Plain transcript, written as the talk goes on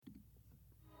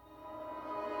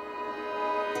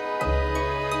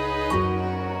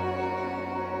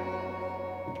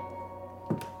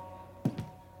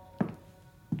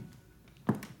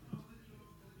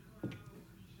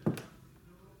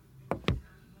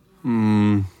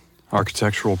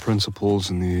Architectural principles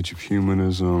in the age of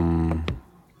humanism,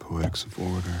 poetics of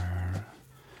order.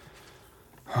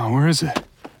 Oh, where is it?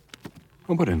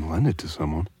 Oh, but I didn't lend it to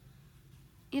someone.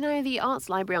 You know, the arts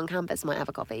library on campus might have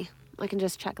a copy. I can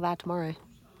just check that tomorrow.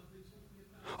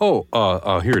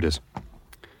 Oh, here it is.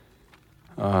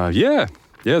 Yeah,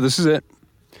 this is it.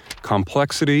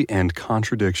 Complexity and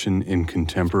Contradiction in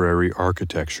Contemporary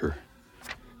Architecture.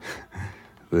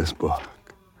 This book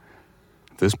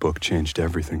changed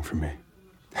everything for me.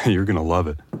 You're gonna love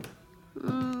it.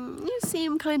 You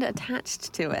seem kind of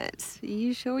attached to it. Are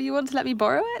you sure you want to let me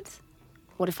borrow it?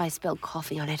 What if I spill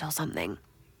coffee on it or something?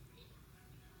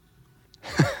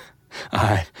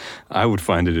 I would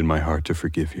find it in my heart to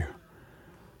forgive you.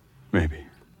 Maybe.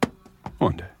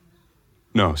 One day.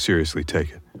 No, seriously,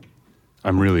 take it.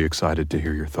 I'm really excited to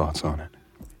hear your thoughts on it.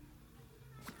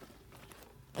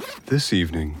 This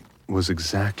evening was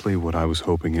exactly what I was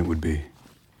hoping it would be.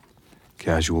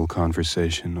 Casual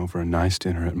conversation over a nice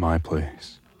dinner at my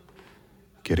place.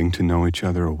 Getting to know each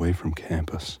other away from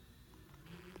campus.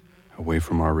 Away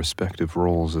from our respective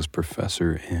roles as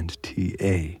professor and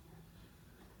TA.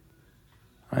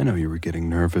 I know you were getting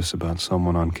nervous about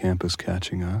someone on campus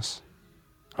catching us.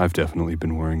 I've definitely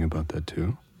been worrying about that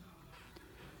too.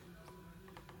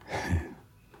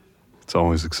 It's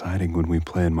always exciting when we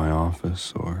play in my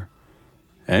office or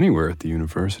anywhere at the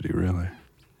university, really.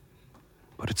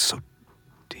 But it's so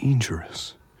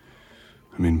dangerous.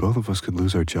 I mean, both of us could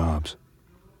lose our jobs.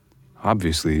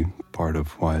 Obviously, part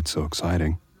of why it's so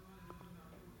exciting.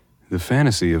 The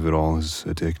fantasy of it all is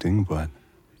addicting, but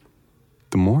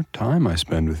the more time I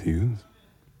spend with you,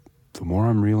 the more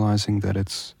I'm realizing that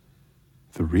it's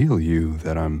the real you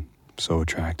that I'm so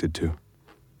attracted to.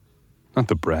 Not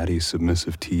the bratty,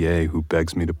 submissive TA who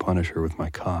begs me to punish her with my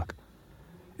cock.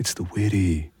 It's the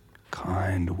witty,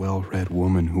 kind, well-read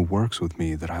woman who works with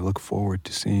me that I look forward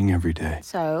to seeing every day.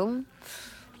 So,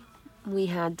 we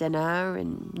had dinner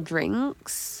and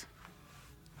drinks.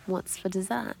 What's for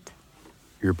dessert?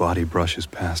 Your body brushes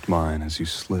past mine as you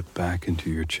slip back into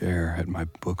your chair at my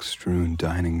book-strewn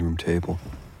dining room table.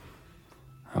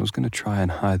 I was going to try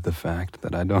and hide the fact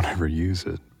that I don't ever use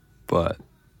it, but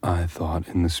I thought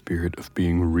in the spirit of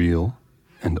being real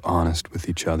and honest with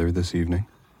each other this evening,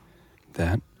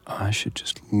 that I should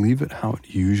just leave it how it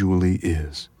usually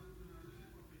is.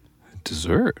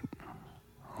 Dessert?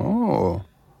 Oh,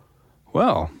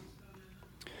 well,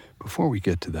 before we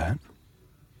get to that,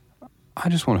 I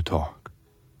just want to talk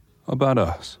about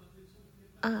us.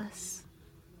 Us?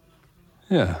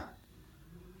 Yeah.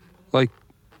 Like,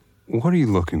 what are you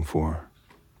looking for?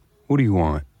 What do you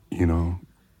want,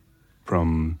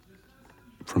 from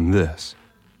this?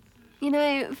 You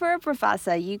know, for a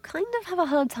professor, you kind of have a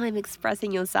hard time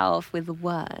expressing yourself with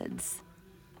words.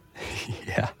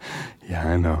 Yeah,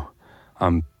 I know.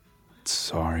 I'm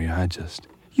sorry, I just...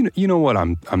 You know what,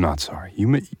 I'm not sorry. You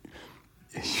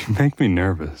make me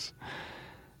nervous.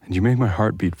 And you make my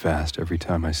heart beat fast every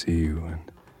time I see you,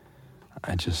 and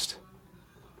I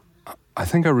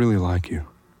think I really like you.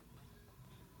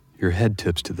 Your head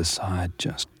tips to the side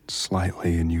just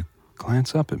slightly, and you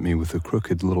glance up at me with a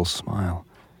crooked little smile.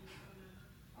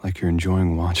 Like you're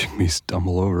enjoying watching me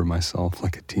stumble over myself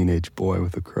like a teenage boy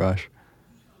with a crush.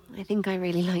 I think I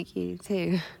really like you,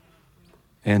 too.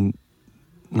 And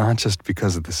not just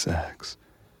because of the sex,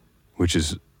 which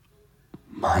is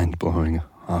mind-blowing,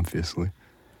 obviously.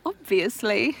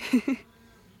 Obviously.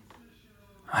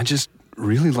 I just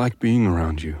really like being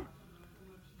around you.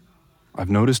 I've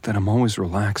noticed that I'm always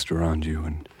relaxed around you,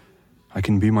 and I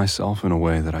can be myself in a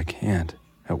way that I can't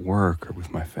at work or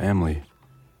with my family,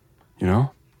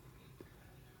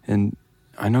 And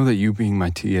I know that you being my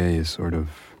TA is sort of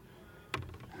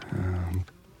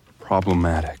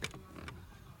problematic.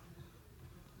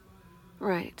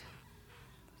 Right.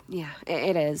 Yeah,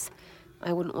 it is.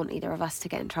 I wouldn't want either of us to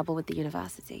get in trouble with the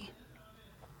university.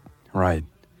 Right.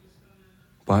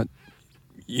 But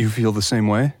you feel the same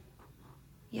way?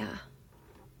 Yeah.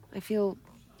 I feel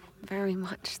very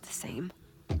much the same.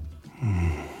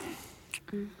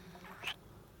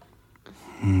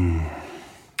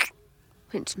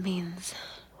 Which means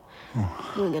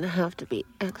we're going to have to be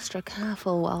extra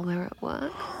careful while we're at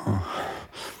work.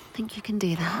 Think you can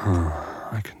do that?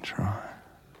 I can try.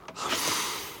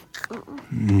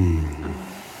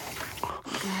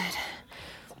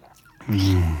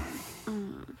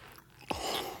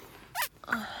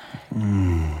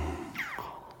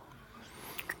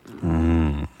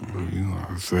 You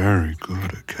are very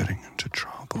good at getting into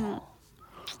trouble.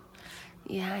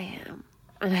 Yeah, I am.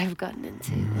 And I've gotten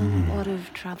into a lot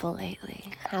of trouble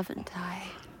lately, haven't I?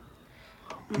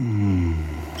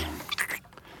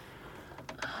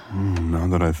 now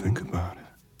that I think about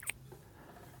it,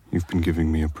 you've been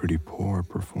giving me a pretty poor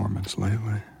performance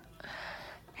lately.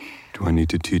 Do I need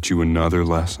to teach you another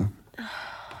lesson?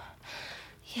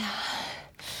 Yeah,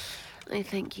 I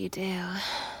think you do.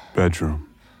 Bedroom.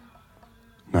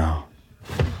 Now.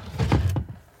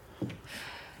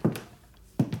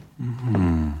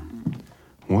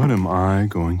 What am I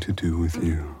going to do with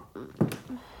you?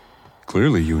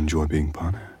 Clearly you enjoy being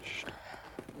punished,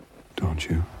 don't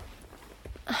you?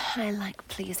 I like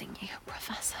pleasing you,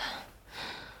 Professor.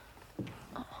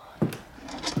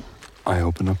 I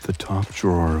open up the top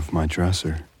drawer of my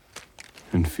dresser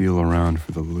and feel around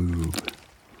for the lube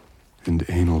and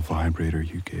anal vibrator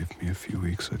you gave me a few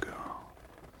weeks ago.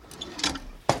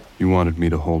 You wanted me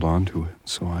to hold on to it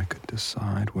so I could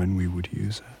decide when we would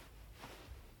use it.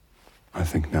 I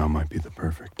think now might be the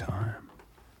perfect time.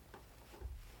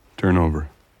 Turn over.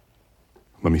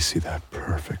 Let me see that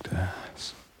perfect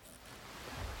ass.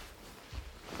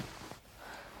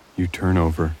 You turn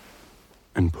over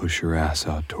and push your ass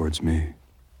out towards me.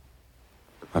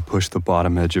 I push the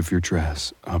bottom edge of your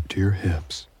dress up to your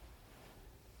hips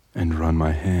and run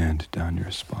my hand down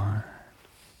your spine,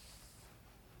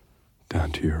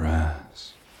 down to your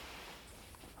ass.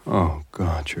 Oh,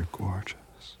 God, you're gorgeous.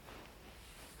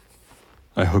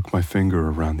 I hook my finger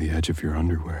around the edge of your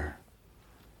underwear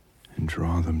and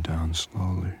draw them down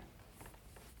slowly.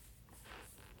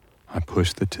 I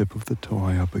push the tip of the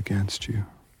toy up against you,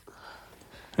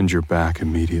 and your back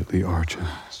immediately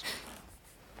arches.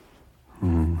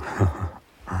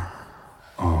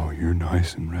 Oh, you're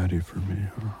nice and ready for me,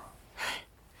 huh?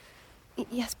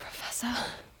 Yes, Professor.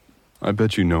 I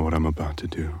bet you know what I'm about to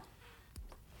do.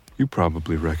 You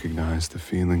probably recognize the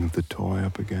feeling of the toy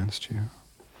up against you.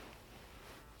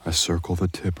 I circle the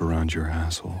tip around your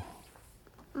asshole,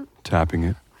 tapping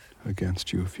it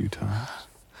against you a few times,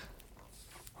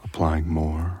 applying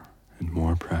more and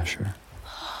more pressure.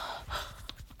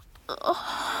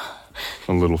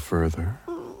 A little further.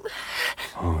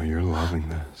 Oh, you're loving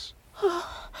this.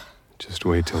 Just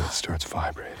wait till it starts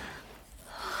vibrating.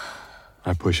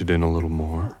 I push it in a little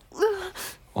more,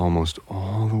 almost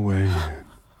all the way in.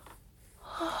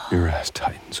 Your ass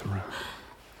tightens around.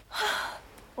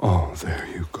 Oh, there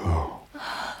you go.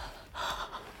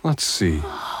 Let's see.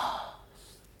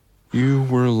 You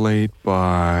were late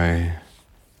by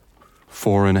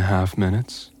 4.5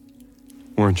 minutes,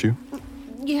 weren't you?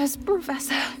 Yes,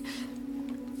 Professor.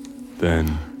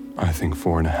 Then I think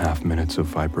 4.5 minutes of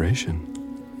vibration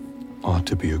ought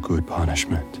to be a good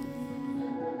punishment.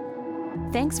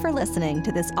 Thanks for listening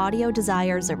to this Audio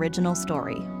Desires original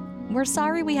story. We're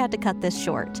sorry we had to cut this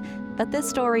short, but this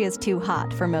story is too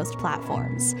hot for most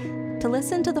platforms. To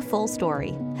listen to the full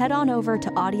story, head on over to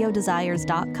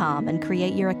audiodesires.com and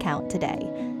create your account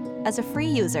today. As a free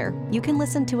user, you can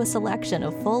listen to a selection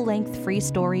of full-length free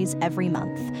stories every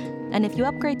month. And if you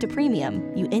upgrade to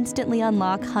premium, you instantly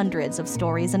unlock hundreds of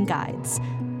stories and guides.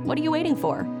 What are you waiting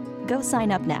for? Go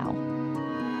sign up now.